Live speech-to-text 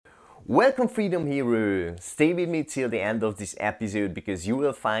Welcome Freedom Hero! Stay with me till the end of this episode because you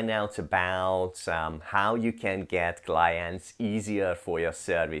will find out about how you can get clients easier for your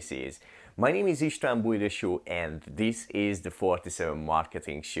services. My name is István Bújdosó and this is the 47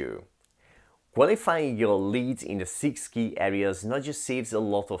 Marketing Show. Qualifying your leads in the 6 key areas not just saves a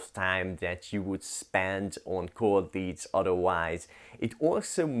lot of time that you would spend on cold leads otherwise, it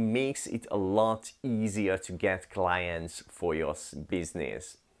also makes it a lot easier to get clients for your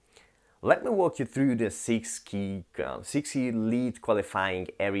business. Let me walk you through the 6 key lead qualifying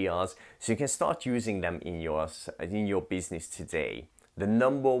areas so you can start using them in your business today. The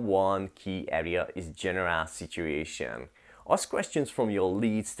number 1 key area is general situation. Ask questions from your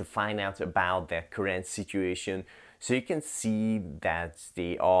leads to find out about their current situation so you can see that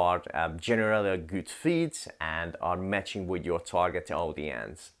they are generally a good fit and are matching with your target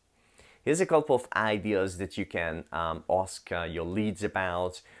audience. Here's a couple of ideas that you can ask your leads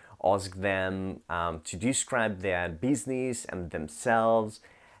about. Ask them to describe their business and themselves,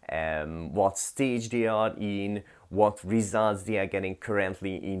 what stage they are in, what results they are getting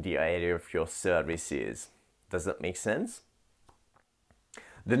currently in the area of your services. Does that make sense?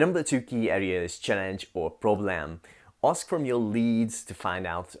 The number 2 key area is challenge or problem. Ask from your leads to find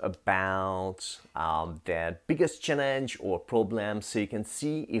out about their biggest challenge or problem so you can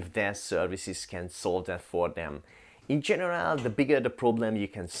see if their services can solve that for them. In general, the bigger the problem you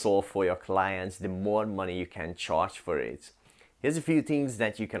can solve for your clients, the more money you can charge for it. Here's a few things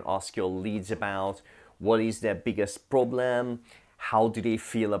that you can ask your leads about. What is their biggest problem? How do they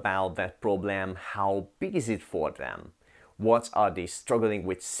feel about that problem? How big is it for them? What are they struggling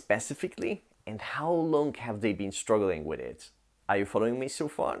with specifically? And how long have they been struggling with it? Are you following me so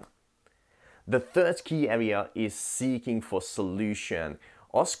far? The third key area is seeking for solution.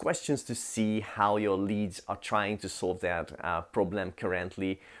 Ask questions to see how your leads are trying to solve that problem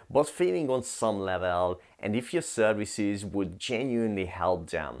currently, but failing on some level, and if your services would genuinely help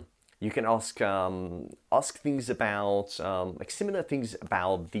them. You can ask things about, similar things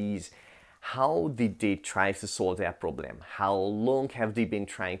about these. How did they try to solve their problem? How long have they been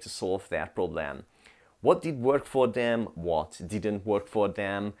trying to solve their problem? What did work for them? What didn't work for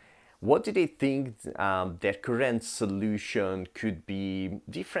them? What do they think their current solution could be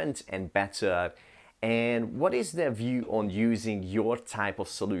different and better? And what is their view on using your type of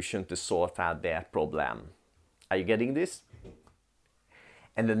solution to sort out their problem? Are you getting this?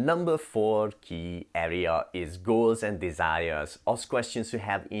 And the number 4 key area is goals and desires. Ask questions to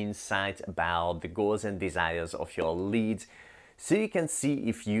have insight about the goals and desires of your leads so you can see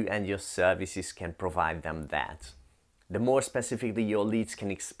if you and your services can provide them that. The more specifically your leads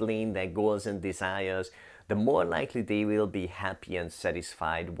can explain their goals and desires, the more likely they will be happy and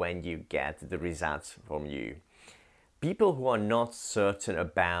satisfied when you get the results from you. People who are not certain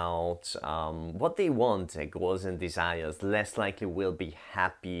about what they want, their goals and desires, less likely will be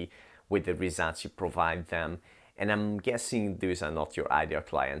happy with the results you provide them. And I'm guessing those are not your ideal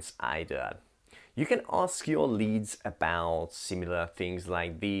clients either. You can ask your leads about similar things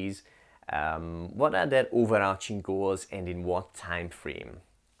like these. What are their overarching goals and in what time frame?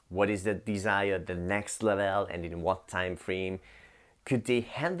 What is the desire, the next level, and in what time frame? Could they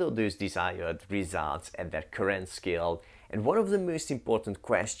handle those desired results at their current scale? And one of the most important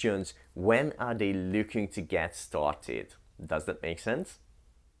questions, when are they looking to get started? Does that make sense?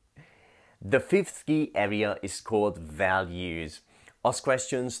 The 5th key area is called values. Ask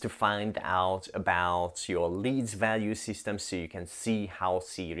questions to find out about your leads value system so you can see how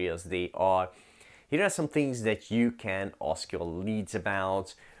serious they are. Here are some things that you can ask your leads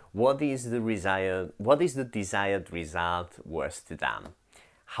about. What is the desired result worth to them?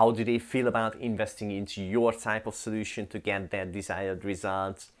 How do they feel about investing into your type of solution to get their desired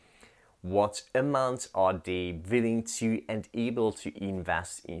results? What amount are they willing to and able to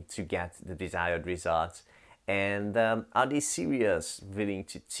invest in to get the desired results? And are they serious, willing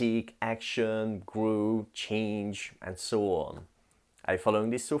to take action, grow, change, and so on? Are you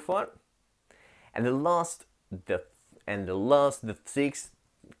following this so far? And the 6th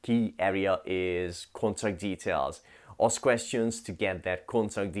key area is contact details. Ask questions to get their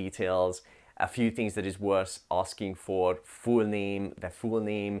contact details. A few things that is worth asking for: their full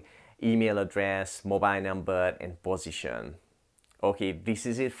name, email address, mobile number, and position. Okay, this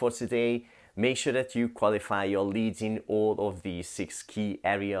is it for today. Make sure that you qualify your leads in all of these 6 key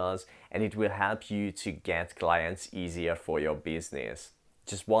areas, and it will help you to get clients easier for your business.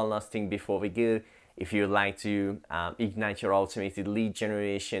 Just one last thing before we go. If you'd like to ignite your automated lead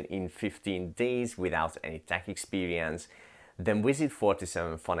generation in 15 days without any tech experience, then visit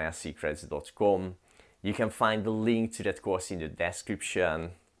 47funnelsecrets.com. You can find the link to that course in the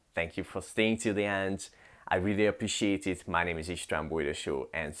description. Thank you for staying till the end. I really appreciate it. My name is István Boydosó,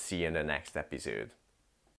 and see you in the next episode.